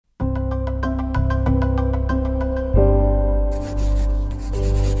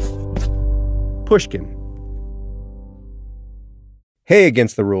Pushkin. Hey,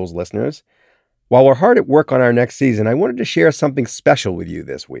 Against the Rules listeners. While we're hard at work on our next season, I wanted to share something special with you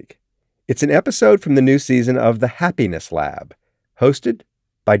this week. It's an episode from the new season of The Happiness Lab, hosted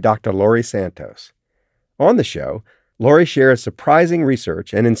by Dr. Laurie Santos. On the show, Laurie shares surprising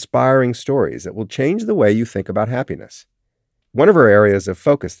research and inspiring stories that will change the way you think about happiness. One of her areas of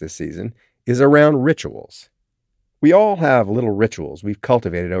focus this season is around rituals. We all have little rituals we've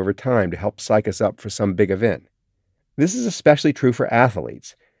cultivated over time to help psych us up for some big event. This is especially true for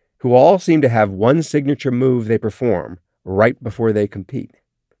athletes, who all seem to have one signature move they perform right before they compete.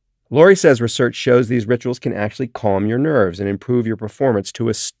 Laurie says research shows these rituals can actually calm your nerves and improve your performance to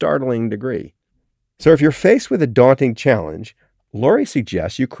a startling degree. So if you're faced with a daunting challenge, Laurie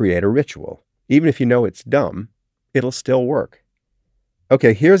suggests you create a ritual. Even if you know it's dumb, it'll still work.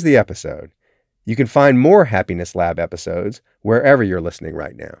 Okay, here's the episode. You can find more Happiness Lab episodes wherever you're listening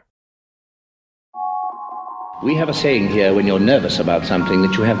right now. We have a saying here when you're nervous about something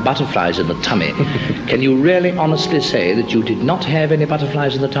that you have butterflies in the tummy. Can you really honestly say that you did not have any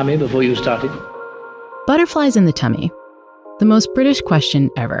butterflies in the tummy before you started? Butterflies in the tummy. The most British question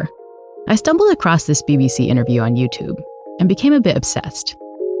ever. I stumbled across this BBC interview on YouTube and became a bit obsessed.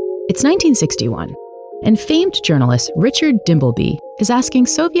 It's 1961, and famed journalist Richard Dimbleby is asking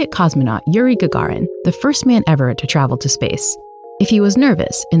Soviet cosmonaut Yuri Gagarin, the first man ever to travel to space, if he was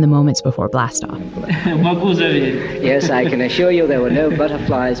nervous in the moments before blastoff. Yes, I can assure you there were no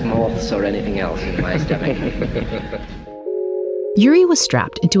butterflies, moths, or anything else in my stomach. Yuri was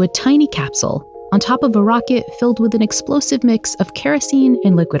strapped into a tiny capsule on top of a rocket filled with an explosive mix of kerosene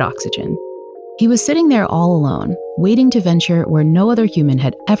and liquid oxygen. He was sitting there all alone, waiting to venture where no other human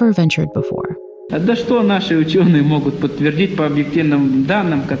had ever ventured before. Да что наши ученые могут подтвердить по объективным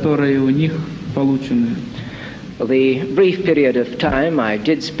данным, которые у них получены? The brief period of time I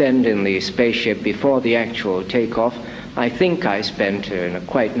did spend in the spaceship before the actual takeoff, I think I spent in a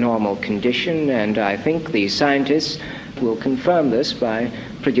quite normal condition, and I think the scientists will confirm this by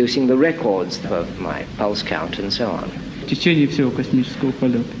producing the records of my pulse count and so on. В течение всего космического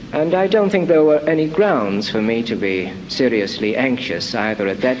полета. And I don't think there were any grounds for me to be seriously anxious either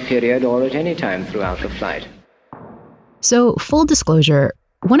at that period or at any time throughout the flight. So, full disclosure,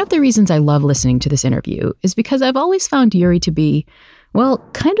 one of the reasons I love listening to this interview is because I've always found Yuri to be, well,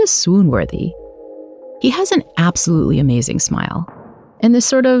 kind of swoon-worthy. He has an absolutely amazing smile, and this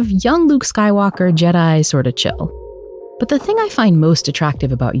sort of young Luke Skywalker Jedi sort of chill. But the thing I find most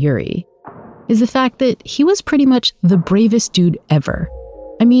attractive about Yuri is the fact that he was pretty much the bravest dude ever.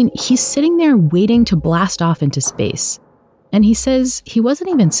 I mean, he's sitting there waiting to blast off into space, and he says he wasn't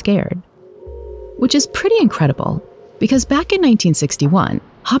even scared. Which is pretty incredible, because back in 1961,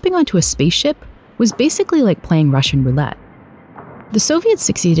 hopping onto a spaceship was basically like playing Russian roulette. The Soviets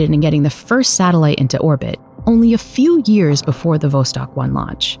succeeded in getting the first satellite into orbit only a few years before the Vostok 1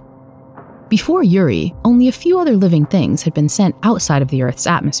 launch. Before Yuri, only a few other living things had been sent outside of the Earth's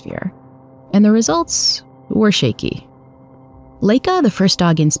atmosphere, and the results were shaky. Laika, the first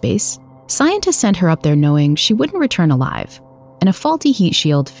dog in space, scientists sent her up there knowing she wouldn't return alive, and a faulty heat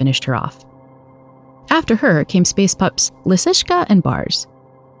shield finished her off. After her came space pups Lisishka and Bars.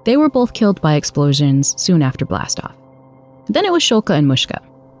 They were both killed by explosions soon after blastoff. Then it was Sholka and Mushka.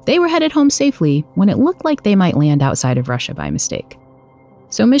 They were headed home safely when it looked like they might land outside of Russia by mistake.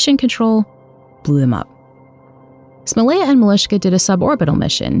 So Mission Control blew them up. Smoleya and Malishka did a suborbital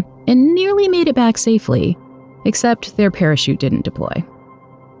mission and nearly made it back safely, except their parachute didn't deploy.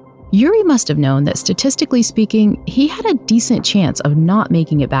 Yuri must have known that statistically speaking, he had a decent chance of not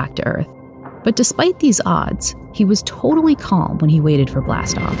making it back to Earth. But despite these odds, he was totally calm when he waited for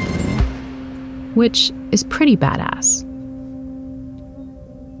blastoff, which is pretty badass.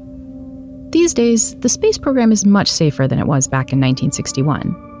 These days, the space program is much safer than it was back in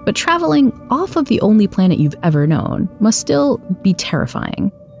 1961, but traveling off of the only planet you've ever known must still be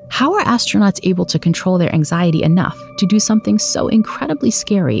terrifying. How are astronauts able to control their anxiety enough to do something so incredibly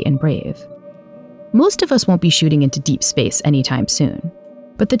scary and brave? Most of us won't be shooting into deep space anytime soon,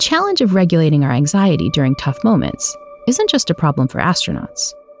 but the challenge of regulating our anxiety during tough moments isn't just a problem for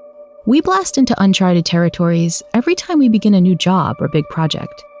astronauts. We blast into uncharted territories every time we begin a new job or big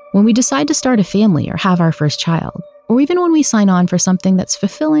project, when we decide to start a family or have our first child, or even when we sign on for something that's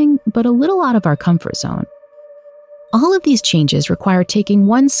fulfilling but a little out of our comfort zone. All of these changes require taking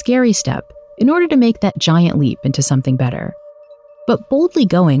one scary step in order to make that giant leap into something better. But boldly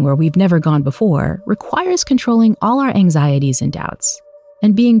going where we've never gone before requires controlling all our anxieties and doubts.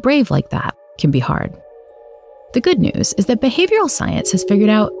 And being brave like that can be hard. The good news is that behavioral science has figured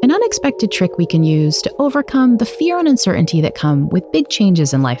out an unexpected trick we can use to overcome the fear and uncertainty that come with big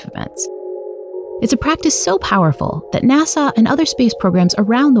changes in life events. It's a practice so powerful that NASA and other space programs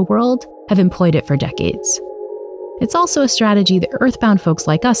around the world have employed it for decades. It's also a strategy that Earthbound folks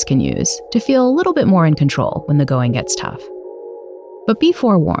like us can use to feel a little bit more in control when the going gets tough. But be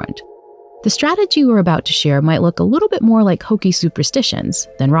forewarned, the strategy we're about to share might look a little bit more like hokey superstitions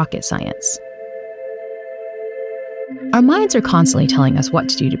than rocket science. Our minds are constantly telling us what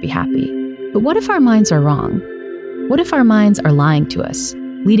to do to be happy. But what if our minds are wrong? What if our minds are lying to us,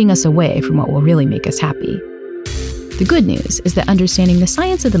 leading us away from what will really make us happy? The good news is that understanding the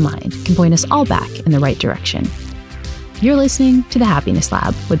science of the mind can point us all back in the right direction. You're listening to The Happiness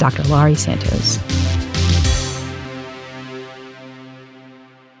Lab with Dr. Laurie Santos.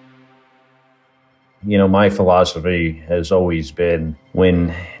 You know, my philosophy has always been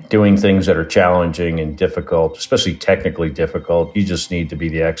when doing things that are challenging and difficult, especially technically difficult, you just need to be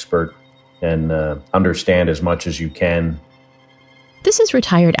the expert and understand as much as you can. This is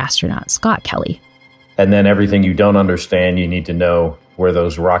retired astronaut Scott Kelly. And then everything you don't understand, you need to know where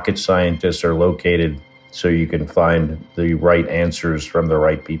those rocket scientists are located so you can find the right answers from the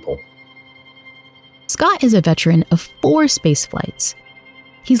right people. Scott is a veteran of 4 space flights.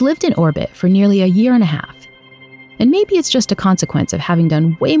 He's lived in orbit for nearly a year and a half. And maybe it's just a consequence of having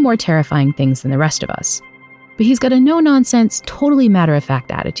done way more terrifying things than the rest of us. But he's got a no-nonsense, totally matter-of-fact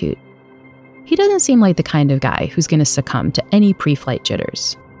attitude. He doesn't seem like the kind of guy who's going to succumb to any pre-flight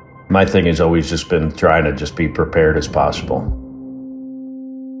jitters. My thing has always just been trying to just be prepared as possible.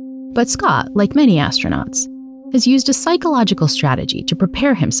 But Scott, like many astronauts, has used a psychological strategy to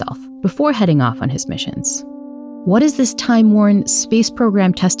prepare himself before heading off on his missions. What is this time-worn, space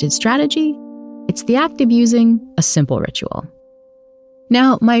program-tested strategy? It's the act of using a simple ritual.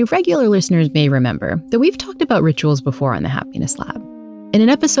 Now, my regular listeners may remember that we've talked about rituals before on the Happiness Lab. In an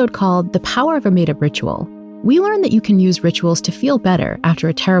episode called The Power of a Made-Up Ritual, we learned that you can use rituals to feel better after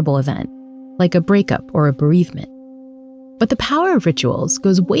a terrible event, like a breakup or a bereavement. But the power of rituals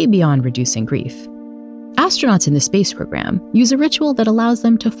goes way beyond reducing grief. Astronauts in the space program use a ritual that allows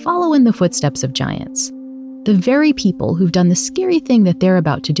them to follow in the footsteps of giants, the very people who've done the scary thing that they're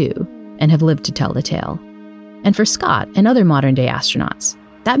about to do and have lived to tell the tale. And for Scott and other modern-day astronauts,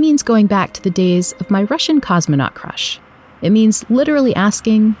 that means going back to the days of my Russian cosmonaut crush. It means literally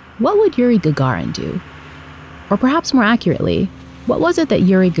asking, what would Yuri Gagarin do? Or perhaps more accurately, what was it that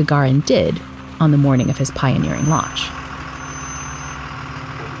Yuri Gagarin did on the morning of his pioneering launch?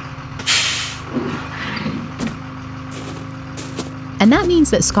 And that means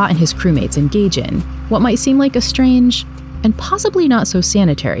that Scott and his crewmates engage in what might seem like a strange and possibly not so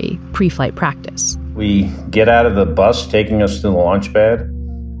sanitary pre-flight practice. We get out of the bus taking us to the launch pad,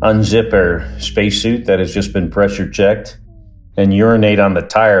 unzip our spacesuit that has just been pressure checked, and urinate on the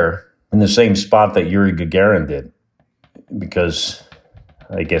tire in the same spot that Yuri Gagarin did, because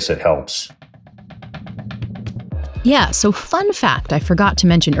I guess it helps. Yeah, so fun fact I forgot to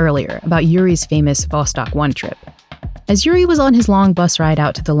mention earlier about Yuri's famous Vostok 1 trip. As Yuri was on his long bus ride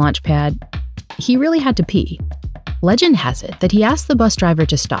out to the launch pad, he really had to pee. Legend has it that he asked the bus driver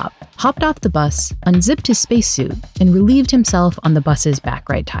to stop, hopped off the bus, unzipped his spacesuit, and relieved himself on the bus's back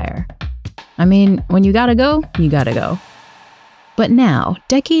right tire. I mean, when you gotta go, you gotta go. But now,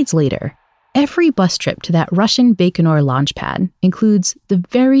 decades later, every bus trip to that Russian Baikonur launch pad includes the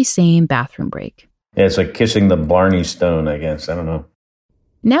very same bathroom break. Yeah, it's like kissing the Blarney Stone, I guess. I don't know.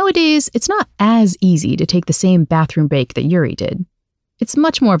 Nowadays, it's not as easy to take the same bathroom break that Yuri did. It's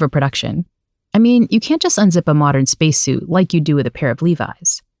much more of a production. I mean, you can't just unzip a modern spacesuit like you do with a pair of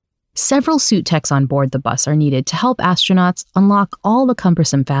Levi's. Several suit techs on board the bus are needed to help astronauts unlock all the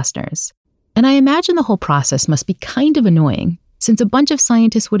cumbersome fasteners. And I imagine the whole process must be kind of annoying, since a bunch of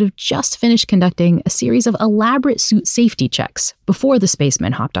scientists would have just finished conducting a series of elaborate suit safety checks before the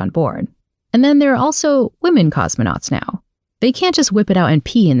Spaceman hopped on board. And then there are also women cosmonauts now. They can't just whip it out and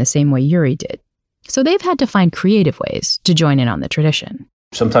pee in the same way Yuri did. So they've had to find creative ways to join in on the tradition.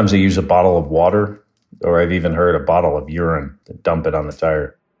 Sometimes they use a bottle of water, or I've even heard a bottle of urine to dump it on the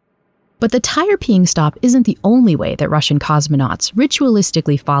tire. But the tire peeing stop isn't the only way that Russian cosmonauts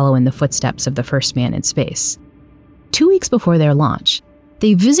ritualistically follow in the footsteps of the first man in space. 2 weeks before their launch,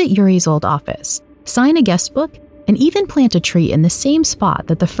 they visit Yuri's old office, sign a guest book, and even plant a tree in the same spot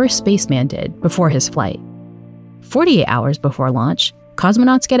that the first spaceman did before his flight. 48 hours before launch,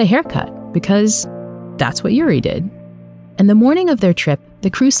 cosmonauts get a haircut because that's what Yuri did. And the morning of their trip, the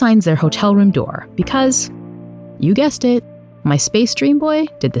crew signs their hotel room door because, you guessed it, my space dream boy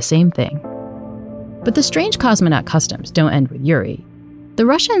did the same thing. But the strange cosmonaut customs don't end with Yuri. The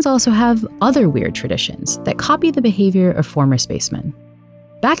Russians also have other weird traditions that copy the behavior of former spacemen.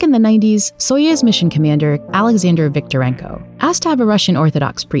 Back in the 90s, Soyuz mission commander Alexander Viktorenko asked asked to have a Russian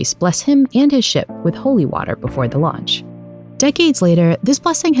Orthodox priest bless him and his ship with holy water before the launch. Decades later, this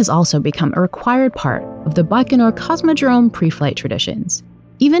blessing has also become a required part of the Baikonur Cosmodrome pre-flight traditions,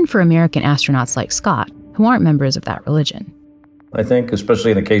 even for American astronauts like Scott, who aren't members of that religion. I think,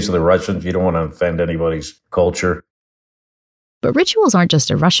 especially in the case of the Russians, you don't want to offend anybody's culture. But rituals aren't just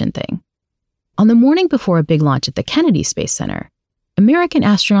a Russian thing. On the morning before a big launch at the Kennedy Space Center, American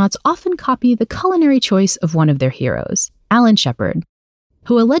astronauts often copy the culinary choice of one of their heroes, Alan Shepard,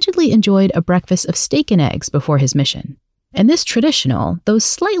 who allegedly enjoyed a breakfast of steak and eggs before his mission. And this traditional, though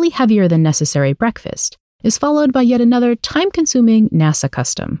slightly heavier than necessary breakfast, is followed by yet another time-consuming NASA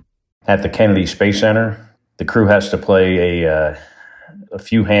custom. At the Kennedy Space Center, the crew has to play a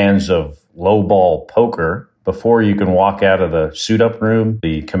few hands of low ball poker before you can walk out of the suit-up room.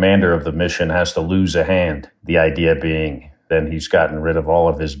 The commander of the mission has to lose a hand, the idea being then he's gotten rid of all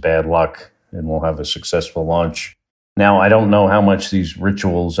of his bad luck and we'll have a successful launch. Now, I don't know how much these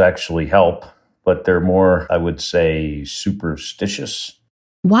rituals actually help, but they're more, I would say, superstitious.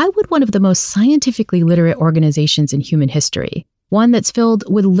 Why would one of the most scientifically literate organizations in human history, one that's filled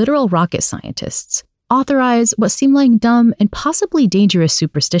with literal rocket scientists, authorize what seem like dumb and possibly dangerous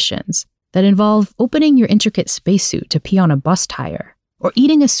superstitions that involve opening your intricate spacesuit to pee on a bus tire, or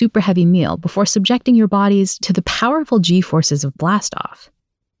eating a super heavy meal before subjecting your bodies to the powerful G-forces of blastoff?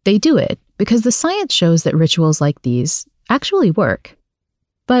 They do it because the science shows that rituals like these actually work.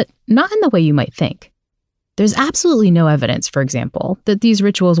 But not in the way you might think. There's absolutely no evidence, for example, that these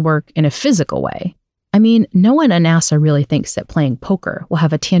rituals work in a physical way. I mean, no one at NASA really thinks that playing poker will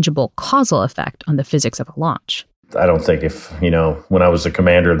have a tangible causal effect on the physics of a launch. I don't think if, when I was the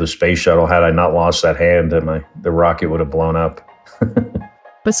commander of the space shuttle, had I not lost that hand, then the rocket would have blown up.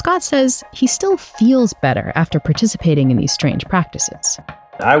 But Scott says he still feels better after participating in these strange practices.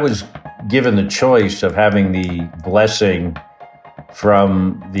 I was given the choice of having the blessing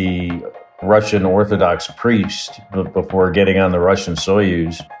from the Russian Orthodox priest before getting on the Russian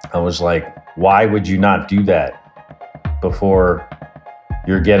Soyuz. I was like, why would you not do that before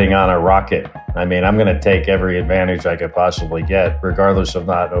you're getting on a rocket? I mean, I'm going to take every advantage I could possibly get, regardless of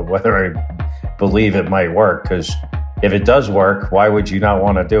whether I believe it might work, because if it does work, why would you not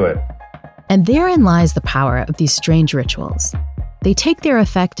want to do it? And therein lies the power of these strange rituals. They take their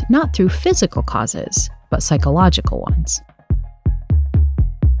effect not through physical causes, but psychological ones.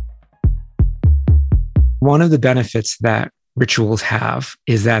 One of the benefits that rituals have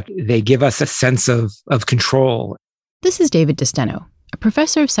is that they give us a sense of control. This is David DeSteno, a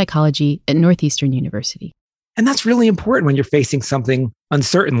professor of psychology at Northeastern University. And that's really important when you're facing something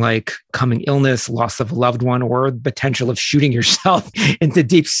uncertain like coming illness, loss of a loved one, or the potential of shooting yourself into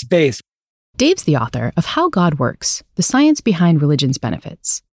deep space. Dave's the author of How God Works, the Science Behind Religion's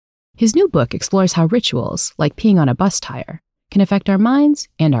Benefits. His new book explores how rituals, like peeing on a bus tire, can affect our minds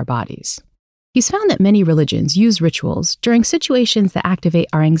and our bodies. He's found that many religions use rituals during situations that activate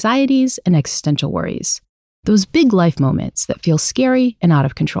our anxieties and existential worries. Those big life moments that feel scary and out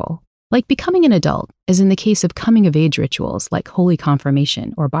of control, like becoming an adult, as in the case of coming-of-age rituals like holy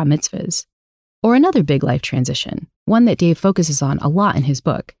confirmation or bar mitzvahs. Or another big life transition, one that Dave focuses on a lot in his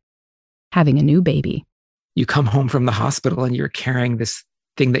book, having a new baby. You come home from the hospital and you're carrying this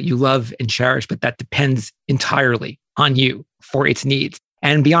thing that you love and cherish, but that depends entirely on you for its needs.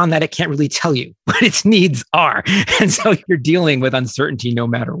 And beyond that, it can't really tell you what its needs are. And so you're dealing with uncertainty no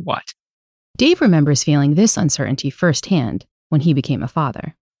matter what. Dave remembers feeling this uncertainty firsthand when he became a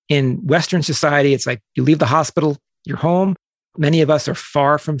father. In Western society, it's like you leave the hospital, you're home. Many of us are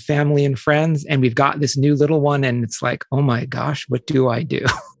far from family and friends, and we've got this new little one, and it's like, oh my gosh, what do I do?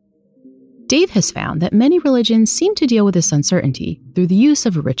 Dave has found that many religions seem to deal with this uncertainty through the use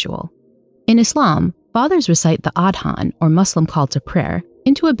of a ritual. In Islam, fathers recite the Adhan, or Muslim call to prayer,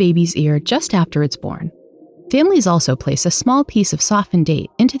 into a baby's ear just after it's born. Families also place a small piece of softened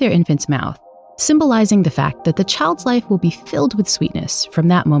date into their infant's mouth, symbolizing the fact that the child's life will be filled with sweetness from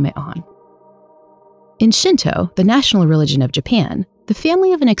that moment on. In Shinto, the national religion of Japan, the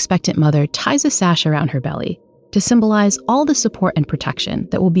family of an expectant mother ties a sash around her belly to symbolize all the support and protection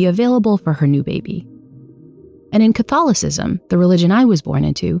that will be available for her new baby. And in Catholicism, the religion I was born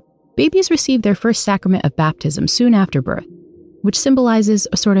into, babies receive their first sacrament of baptism soon after birth, which symbolizes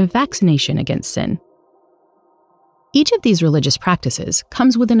a sort of vaccination against sin. Each of these religious practices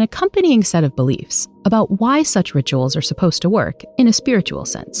comes with an accompanying set of beliefs about why such rituals are supposed to work in a spiritual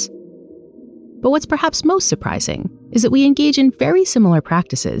sense. But what's perhaps most surprising is that we engage in very similar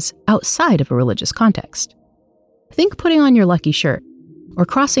practices outside of a religious context. Think putting on your lucky shirt, or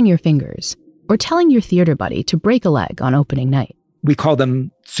crossing your fingers, or telling your theater buddy to break a leg on opening night. We call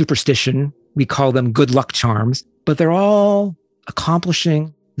them superstition, we call them good luck charms, but they're all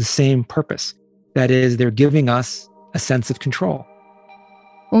accomplishing the same purpose. That is, they're giving us a sense of control.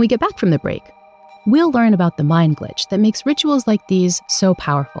 When we get back from the break, we'll learn about the mind glitch that makes rituals like these so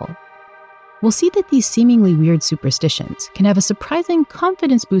powerful. We'll see that these seemingly weird superstitions can have a surprising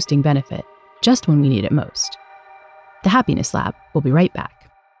confidence-boosting benefit just when we need it most. The Happiness Lab will be right back.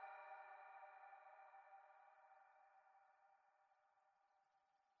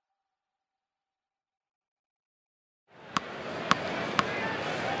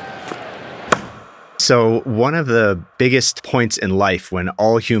 So one of the biggest points in life when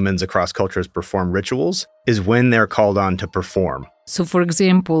all humans across cultures perform rituals is when they're called on to perform. So, for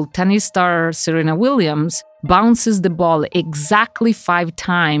example, tennis star Serena Williams bounces the ball exactly 5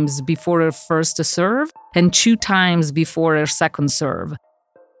 times before her first serve and 2 times before her second serve.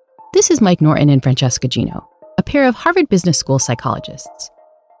 This is Mike Norton and Francesca Gino, a pair of Harvard Business School psychologists.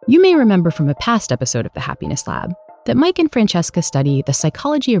 You may remember from a past episode of the Happiness Lab that Mike and Francesca study the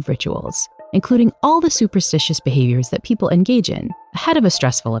psychology of rituals, including all the superstitious behaviors that people engage in ahead of a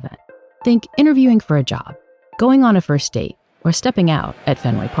stressful event. Think interviewing for a job, going on a first date, or stepping out at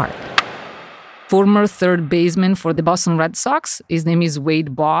Fenway Park. Former third baseman for the Boston Red Sox, his name is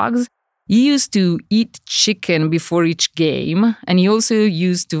Wade Boggs. He used to eat chicken before each game, and he also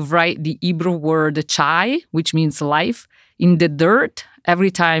used to write the Hebrew word chai, which means life, in the dirt every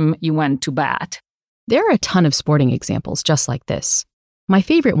time he went to bat. There are a ton of sporting examples just like this. My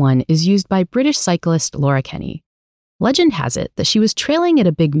favorite one is used by British cyclist Laura Kenny. Legend has it that she was trailing at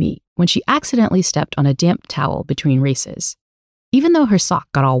a big meet when she accidentally stepped on a damp towel between races. Even though her sock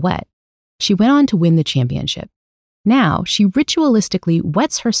got all wet, she went on to win the championship. Now, she ritualistically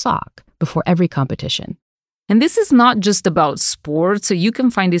wets her sock before every competition. And this is not just about sports. So you can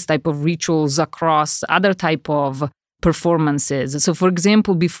find this type of rituals across other type of performances. So for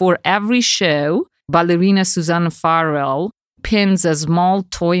example, before every show, ballerina Suzanne Farrell pins a small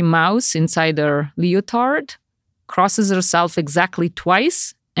toy mouse inside her leotard, crosses herself exactly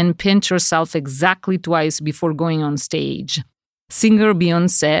twice, and pinch herself exactly twice before going on stage. Singer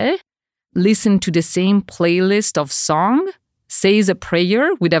Beyoncé listened to the same playlist of song, says a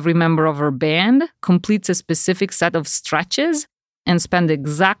prayer with every member of her band, completes a specific set of stretches, and spends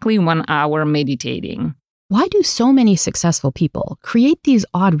exactly 1 hour meditating. Why do so many successful people create these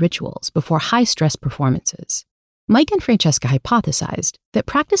odd rituals before high-stress performances? Mike and Francesca hypothesized that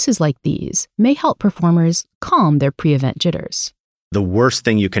practices like these may help performers calm their pre-event jitters. The worst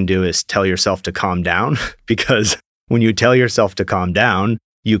thing you can do is tell yourself to calm down, because when you tell yourself to calm down,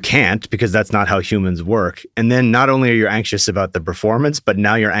 you can't, because that's not how humans work. And then not only are you anxious about the performance, but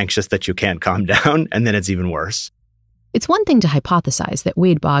now you're anxious that you can't calm down, and then it's even worse. It's one thing to hypothesize that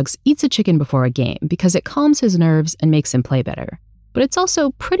Wade Boggs eats a chicken before a game because it calms his nerves and makes him play better. But it's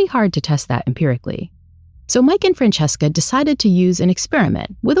also pretty hard to test that empirically. So Mike and Francesca decided to use an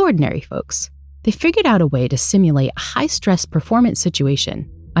experiment with ordinary folks. They figured out a way to simulate a high-stress performance situation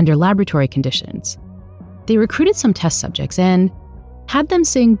under laboratory conditions. They recruited some test subjects and had them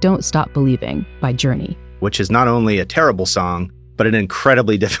sing Don't Stop Believing by Journey. Which is not only a terrible song, but an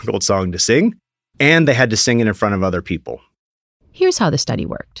incredibly difficult song to sing. And they had to sing it in front of other people. Here's how the study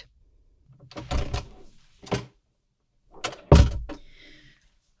worked.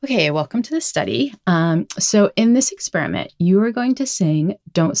 Okay, welcome to the study. So in this experiment, you are going to sing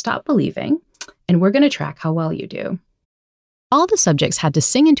Don't Stop Believing, and we're going to track how well you do. All the subjects had to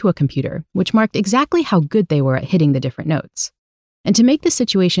sing into a computer, which marked exactly how good they were at hitting the different notes. And to make the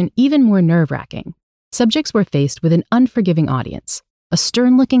situation even more nerve-wracking, subjects were faced with an unforgiving audience. A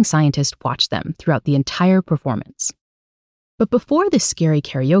stern-looking scientist watched them throughout the entire performance. But before this scary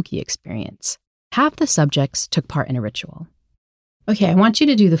karaoke experience, half the subjects took part in a ritual. Okay, I want you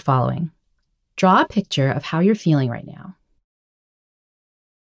to do the following. Draw a picture of how you're feeling right now.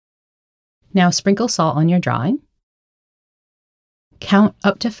 Now sprinkle salt on your drawing. Count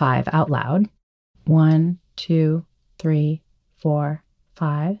up to 5 out loud. 1, 2, 3, 4,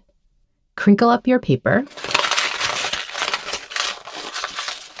 5. Crinkle up your paper.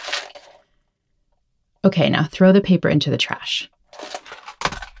 Okay, now throw the paper into the trash.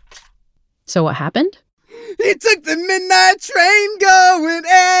 So what happened? He took the midnight train going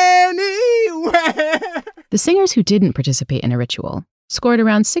anywhere. The singers who didn't participate in a ritual scored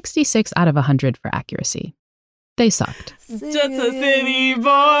around 66 out of 100 for accuracy. They sucked. Just a city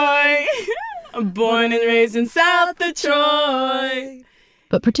boy, born and raised in South Detroit.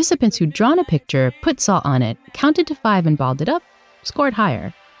 But participants who'd drawn a picture, put salt on it, counted to 5 and balled it up, scored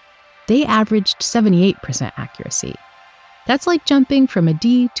higher. They averaged 78% accuracy. That's like jumping from a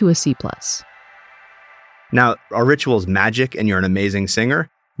D to a C+. Now, are rituals magic and you're an amazing singer?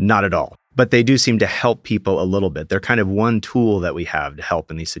 Not at all. but they do seem to help people a little bit. They're kind of one tool that we have to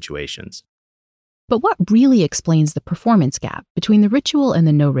help in these situations. But what really explains the performance gap between the ritual and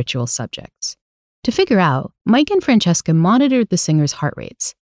the no-ritual subjects? To figure out, Mike and Francesca monitored the singers' heart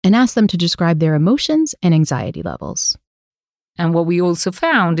rates and asked them to describe their emotions and anxiety levels. And what we also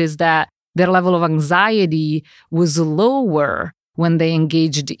found is that their level of anxiety was lower when they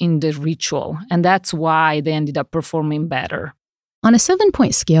engaged in the ritual, and that's why they ended up performing better. On a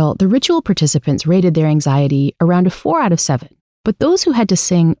 7-point scale, the ritual participants rated their anxiety around a 4 out of 7. But those who had to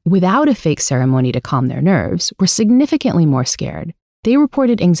sing without a fake ceremony to calm their nerves were significantly more scared. They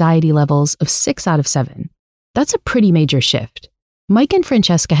reported anxiety levels of 6 out of 7. That's a pretty major shift. Mike and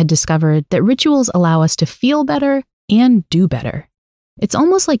Francesca had discovered that rituals allow us to feel better and do better. It's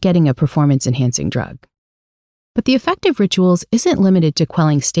almost like getting a performance-enhancing drug. But the effect of rituals isn't limited to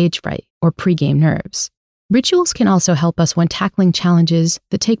quelling stage fright or pre-game nerves. Rituals can also help us when tackling challenges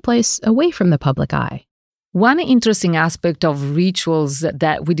that take place away from the public eye. One interesting aspect of rituals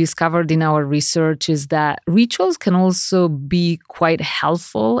that we discovered in our research is that rituals can also be quite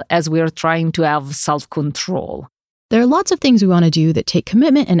helpful as we are trying to have self-control. There are lots of things we want to do that take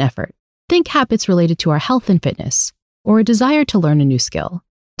commitment and effort. Think habits related to our health and fitness, or a desire to learn a new skill.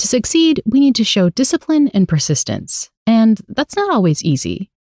 To succeed, we need to show discipline and persistence, and that's not always easy.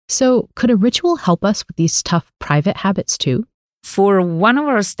 So, could a ritual help us with these tough private habits too? For one of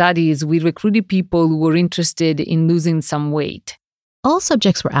our studies, we recruited people who were interested in losing some weight. All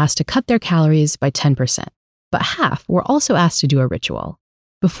subjects were asked to cut their calories by 10%, but half were also asked to do a ritual.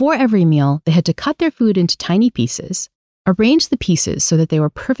 Before every meal, they had to cut their food into tiny pieces, arrange the pieces so that they were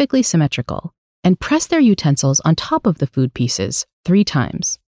perfectly symmetrical, and press their utensils on top of the food pieces 3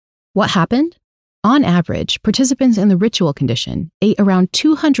 times. What happened? On average, participants in the ritual condition ate around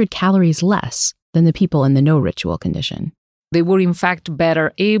 200 calories less than the people in the no-ritual condition. They were in fact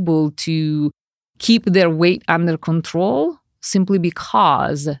better able to keep their weight under control simply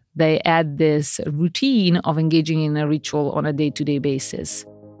because they had this routine of engaging in a ritual on a day-to-day basis.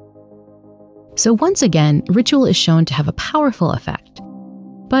 So once again, ritual is shown to have a powerful effect.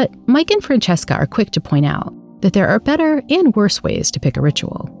 But Mike and Francesca are quick to point out that there are better and worse ways to pick a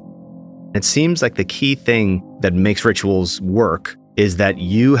ritual. It seems like the key thing that makes rituals work is that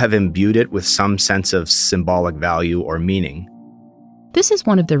you have imbued it with some sense of symbolic value or meaning. This is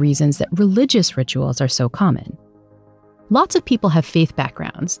one of the reasons that religious rituals are so common. Lots of people have faith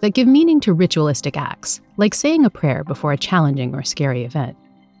backgrounds that give meaning to ritualistic acts, like saying a prayer before a challenging or scary event.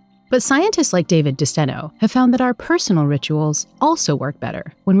 But scientists like David DeSteno have found that our personal rituals also work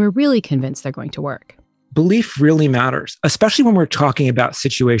better when we're really convinced they're going to work. Belief really matters, especially when we're talking about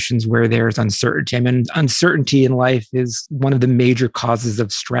situations where there's uncertainty. I mean, uncertainty in life is one of the major causes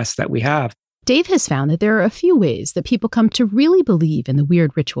of stress that we have. Dave has found that there are a few ways that people come to really believe in the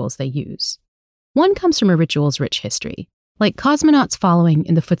weird rituals they use. One comes from a ritual's rich history, like cosmonauts following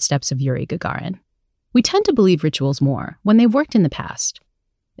in the footsteps of Yuri Gagarin. We tend to believe rituals more when they've worked in the past,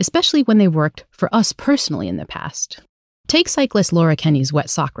 especially when they've worked for us personally in the past. Take cyclist Laura Kenny's wet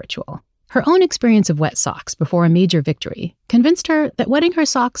sock ritual. Her own experience of wet socks before a major victory convinced her that wetting her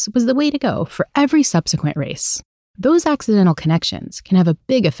socks was the way to go for every subsequent race. Those accidental connections can have a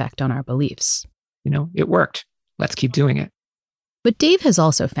big effect on our beliefs. It worked. Let's keep doing it. But Dave has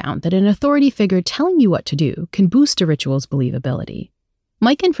also found that an authority figure telling you what to do can boost a ritual's believability.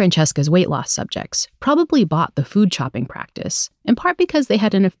 Mike and Francesca's weight loss subjects probably bought the food chopping practice, in part because they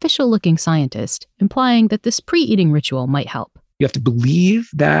had an official-looking scientist implying that this pre-eating ritual might help. You have to believe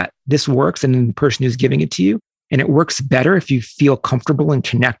that this works and the person who's giving it to you. And it works better if you feel comfortable and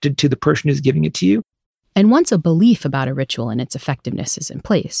connected to the person who's giving it to you. And once a belief about a ritual and its effectiveness is in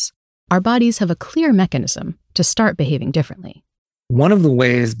place, our bodies have a clear mechanism to start behaving differently. One of the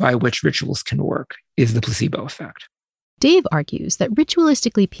ways by which rituals can work is the placebo effect. Dave argues that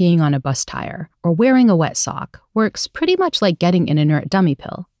ritualistically peeing on a bus tire or wearing a wet sock works pretty much like getting an inert dummy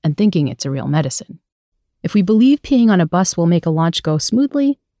pill and thinking it's a real medicine. If we believe peeing on a bus will make a launch go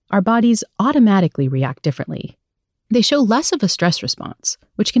smoothly, our bodies automatically react differently. They show less of a stress response,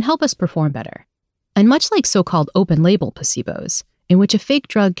 which can help us perform better. And much like so-called open-label placebos, in which a fake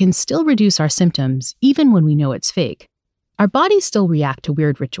drug can still reduce our symptoms even when we know it's fake, our bodies still react to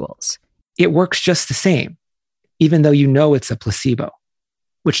weird rituals. It works just the same, even though you know it's a placebo,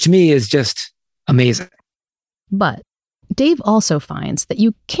 which to me is just amazing. But Dave also finds that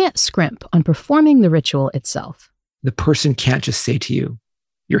you can't scrimp on performing the ritual itself. The person can't just say to you,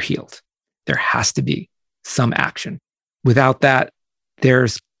 you're healed. There has to be some action. Without that,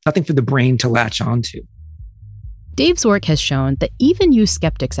 there's nothing for the brain to latch onto. Dave's work has shown that even you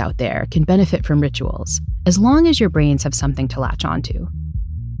skeptics out there can benefit from rituals, as long as your brains have something to latch onto.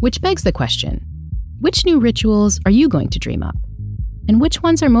 Which begs the question, which new rituals are you going to dream up? And which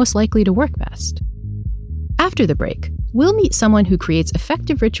ones are most likely to work best? After the break, we'll meet someone who creates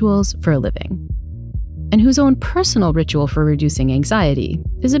effective rituals for a living, and whose own personal ritual for reducing anxiety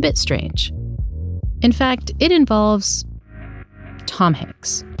is a bit strange. In fact, it involves Tom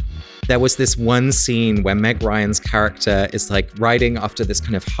Hanks. There was this one scene where Meg Ryan's character is like riding after this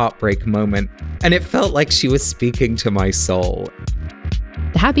kind of heartbreak moment, and it felt like she was speaking to my soul.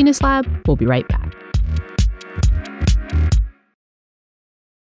 The Happiness Lab will be right back.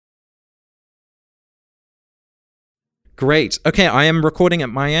 Great. Okay, I am recording at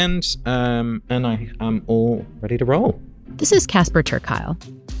my end, and I am all ready to roll. This is Casper ter Kuile.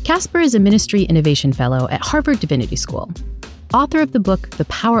 Casper is a Ministry Innovation Fellow at Harvard Divinity School, author of the book The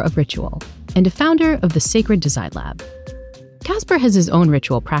Power of Ritual, and a founder of the Sacred Design Lab. Casper has his own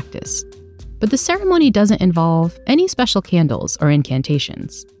ritual practice, but the ceremony doesn't involve any special candles or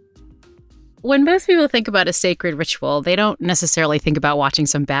incantations. When most people think about a sacred ritual, they don't necessarily think about watching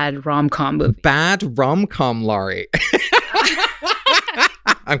some bad rom-com movie. Bad rom-com, Laurie.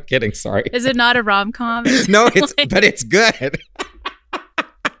 I'm kidding, sorry. Is it not a rom-com? No, but it's good.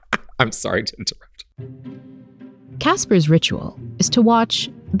 I'm sorry to interrupt. Casper's ritual is to watch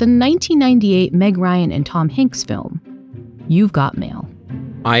the 1998 Meg Ryan and Tom Hanks film, You've Got Mail.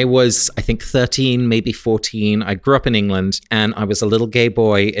 I was, I think, 13, maybe 14. I grew up in England, and I was a little gay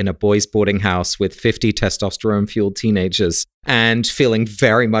boy in a boys' boarding house with 50 testosterone-fueled teenagers and feeling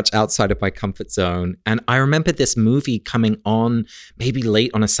very much outside of my comfort zone. And I remember this movie coming on maybe late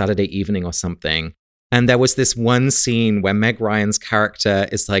on a Saturday evening or something. And there was this one scene where Meg Ryan's character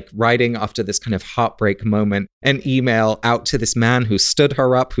is like writing after this kind of heartbreak moment an email out to this man who stood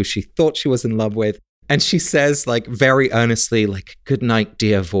her up, who she thought she was in love with. And she says, like, very earnestly, like, "Good night,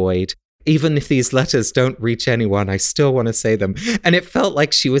 dear Void. Even if these letters don't reach anyone, I still want to say them." And it felt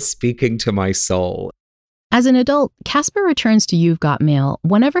like she was speaking to my soul. As an adult, Casper returns to You've Got Mail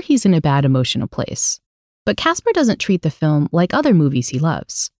whenever he's in a bad emotional place. But Casper doesn't treat the film like other movies he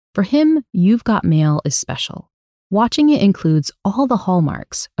loves. For him, You've Got Mail is special. Watching it includes all the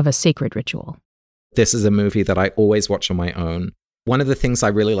hallmarks of a sacred ritual. This is a movie that I always watch on my own. One of the things I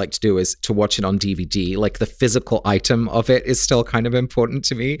really like to do is to watch it on DVD. Like, the physical item of it is still kind of important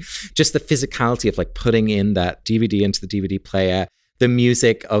to me. Just the physicality of like putting in that DVD into the DVD player, the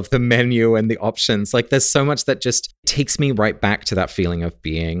music of the menu and the options. Like, there's so much that just takes me right back to that feeling of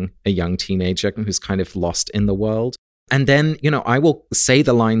being a young teenager who's kind of lost in the world. And then, I will say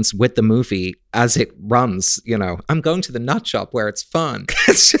the lines with the movie as it runs, I'm going to the nut shop where it's fun.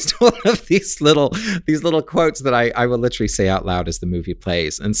 It's just all of these little quotes that I will literally say out loud as the movie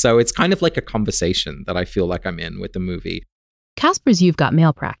plays. And so it's kind of like a conversation that I feel like I'm in with the movie. Casper's You've Got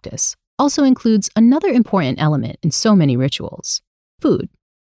Mail practice also includes another important element in so many rituals: food.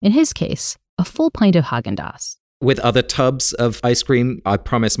 In his case, a full pint of Häagen-Dazs. With other tubs of ice cream, I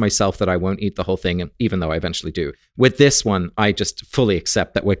promise myself that I won't eat the whole thing, even though I eventually do. With this one, I just fully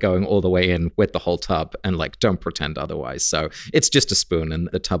accept that we're going all the way in with the whole tub and don't pretend otherwise. So it's just a spoon and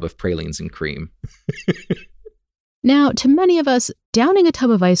a tub of pralines and cream. Now, to many of us, downing a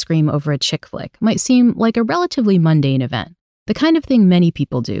tub of ice cream over a chick flick might seem like a relatively mundane event, the kind of thing many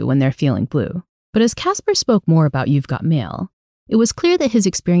people do when they're feeling blue. But as Casper spoke more about You've Got Mail, it was clear that his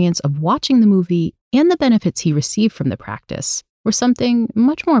experience of watching the movie and the benefits he received from the practice were something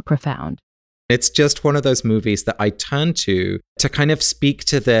much more profound. It's just one of those movies that I turn to kind of speak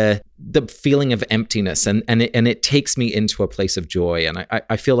to the feeling of emptiness, and it takes me into a place of joy. And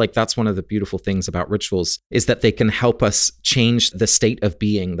I feel like that's one of the beautiful things about rituals, is that they can help us change the state of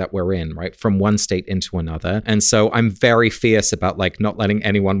being that we're in, right? From one state into another. And so I'm very fierce about not letting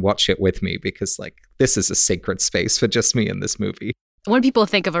anyone watch it with me, because this is a sacred space for just me in this movie. When people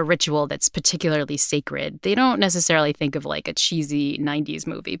think of a ritual that's particularly sacred, they don't necessarily think of a cheesy 90s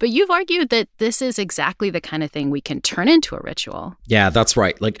movie. But you've argued that this is exactly the kind of thing we can turn into a ritual. Yeah, that's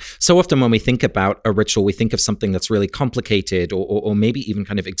right. So often when we think about a ritual, we think of something that's really complicated or maybe even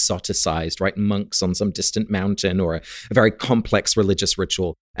kind of exoticized, right? Monks on some distant mountain, or a very complex religious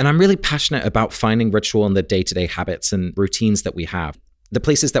ritual. And I'm really passionate about finding ritual in the day-to-day habits and routines that we have. The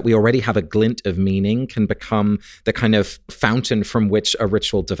places that we already have a glint of meaning can become the kind of fountain from which a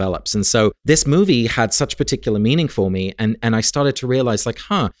ritual develops. And so this movie had such particular meaning for me. And I started to realize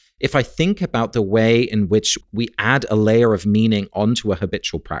if I think about the way in which we add a layer of meaning onto a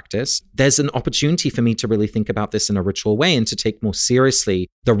habitual practice, there's an opportunity for me to really think about this in a ritual way and to take more seriously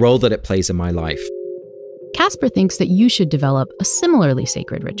the role that it plays in my life. Casper thinks that you should develop a similarly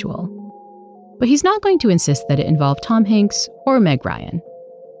sacred ritual. But he's not going to insist that it involve Tom Hanks or Meg Ryan.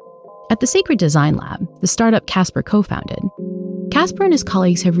 At the Sacred Design Lab, the startup Casper co-founded, Casper and his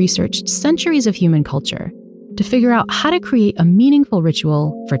colleagues have researched centuries of human culture to figure out how to create a meaningful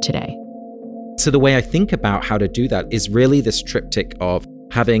ritual for today. So the way I think about how to do that is really this triptych of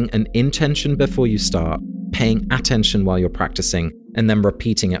having an intention before you start, paying attention while you're practicing, and then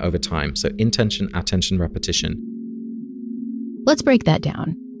repeating it over time. So intention, attention, repetition. Let's break that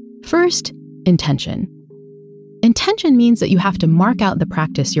down. First, intention. Intention means that you have to mark out the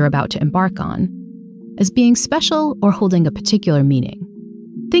practice you're about to embark on as being special or holding a particular meaning.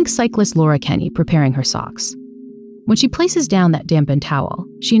 Think cyclist Laura Kenny preparing her socks. When she places down that dampened towel,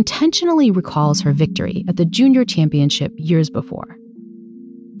 she intentionally recalls her victory at the junior championship years before.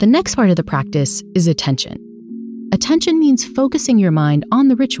 The next part of the practice is attention. Attention means focusing your mind on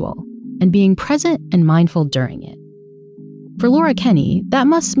the ritual and being present and mindful during it. For Laura Kenny, that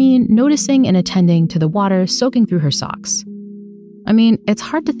must mean noticing and attending to the water soaking through her socks. I mean, it's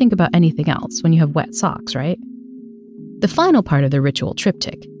hard to think about anything else when you have wet socks, right? The final part of the ritual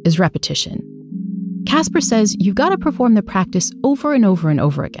triptych is repetition. Casper says you've got to perform the practice over and over and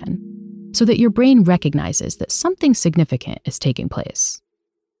over again so that your brain recognizes that something significant is taking place.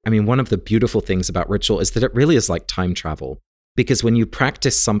 I mean, one of the beautiful things about ritual is that it really is like time travel. Because when you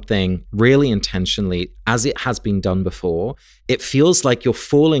practice something really intentionally, as it has been done before, it feels like you're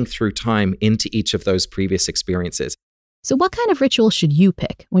falling through time into each of those previous experiences. So what kind of ritual should you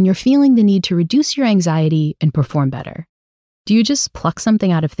pick when you're feeling the need to reduce your anxiety and perform better? Do you just pluck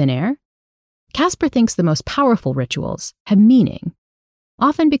something out of thin air? Casper thinks the most powerful rituals have meaning,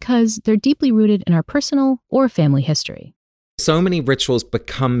 often because they're deeply rooted in our personal or family history. So many rituals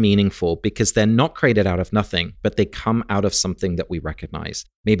become meaningful because they're not created out of nothing, but they come out of something that we recognize.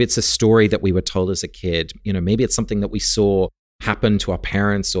 Maybe it's a story that we were told as a kid. Maybe it's something that we saw happen to our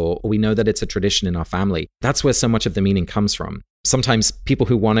parents, or we know that it's a tradition in our family. That's where so much of the meaning comes from. Sometimes people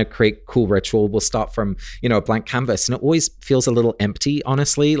who want to create cool ritual will start from, a blank canvas, and it always feels a little empty,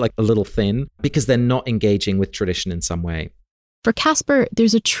 honestly, like a little thin, because they're not engaging with tradition in some way. For Casper,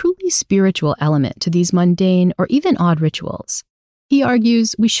 there's a truly spiritual element to these mundane or even odd rituals. He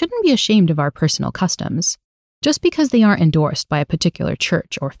argues we shouldn't be ashamed of our personal customs, just because they aren't endorsed by a particular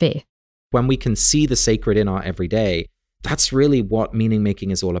church or faith. When we can see the sacred in our everyday, that's really what meaning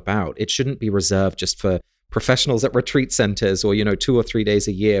making is all about. It shouldn't be reserved just for professionals at retreat centers or, 2 or 3 days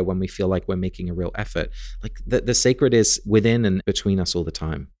a year when we feel like we're making a real effort. Like the sacred is within and between us all the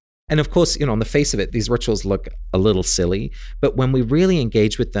time. And of course, on the face of it, these rituals look a little silly, but when we really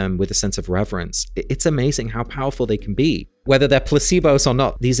engage with them with a sense of reverence, it's amazing how powerful they can be. Whether they're placebos or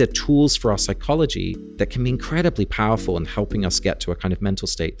not, these are tools for our psychology that can be incredibly powerful in helping us get to a kind of mental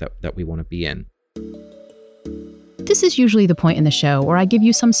state that we want to be in. This is usually the point in the show where I give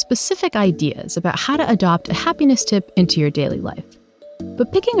you some specific ideas about how to adopt a happiness tip into your daily life.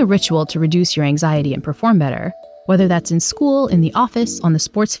 But picking a ritual to reduce your anxiety and perform better, whether that's in school, in the office, on the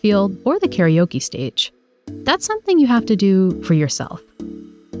sports field, or the karaoke stage, that's something you have to do for yourself.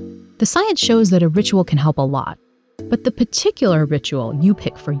 The science shows that a ritual can help a lot, but the particular ritual you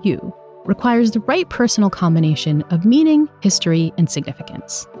pick for you requires the right personal combination of meaning, history, and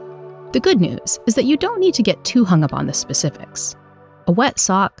significance. The good news is that you don't need to get too hung up on the specifics. A wet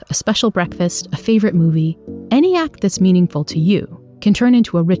sock, a special breakfast, a favorite movie, any act that's meaningful to you can turn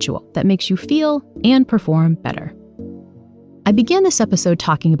into a ritual that makes you feel and perform better. I began this episode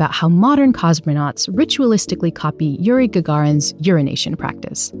talking about how modern cosmonauts ritualistically copy Yuri Gagarin's urination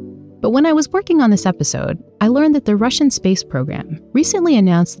practice. But when I was working on this episode, I learned that the Russian space program recently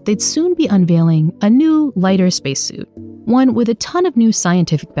announced that they'd soon be unveiling a new, lighter spacesuit, one with a ton of new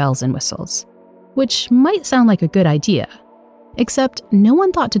scientific bells and whistles, which might sound like a good idea, except no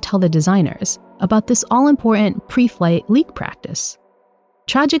one thought to tell the designers about this all-important pre-flight leak practice.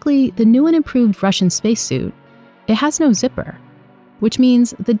 Tragically, the new and improved Russian spacesuit, it has no zipper, which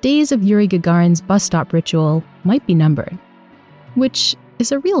means the days of Yuri Gagarin's bus stop ritual might be numbered, which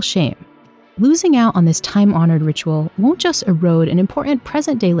is a real shame. Losing out on this time-honored ritual won't just erode an important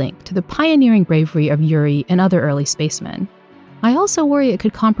present-day link to the pioneering bravery of Yuri and other early spacemen. I also worry it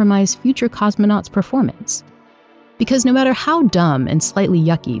could compromise future cosmonauts' performance. Because no matter how dumb and slightly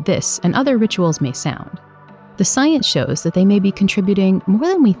yucky this and other rituals may sound, the science shows that they may be contributing more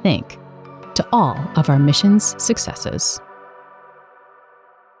than we think to all of our mission's successes.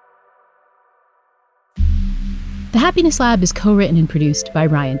 The Happiness Lab is co-written and produced by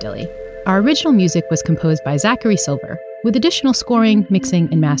Ryan Dilley. Our original music was composed by Zachary Silver, with additional scoring, mixing,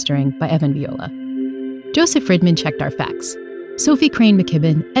 and mastering by Evan Viola. Joseph Fridman checked our facts. Sophie Crane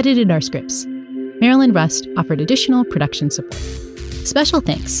McKibben edited our scripts. Marilyn Rust offered additional production support. Special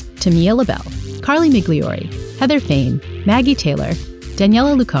thanks to Mia LaBelle, Carly Migliori, Heather Fain, Maggie Taylor,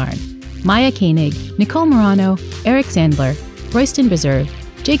 Daniela Lucarne, Maya Koenig, Nicole Morano, Eric Sandler, Royston Reserve,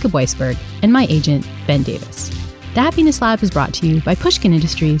 Jacob Weisberg, and my agent, Ben Davis. The Happiness Lab is brought to you by Pushkin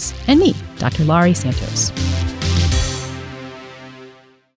Industries and me, Dr. Laurie Santos.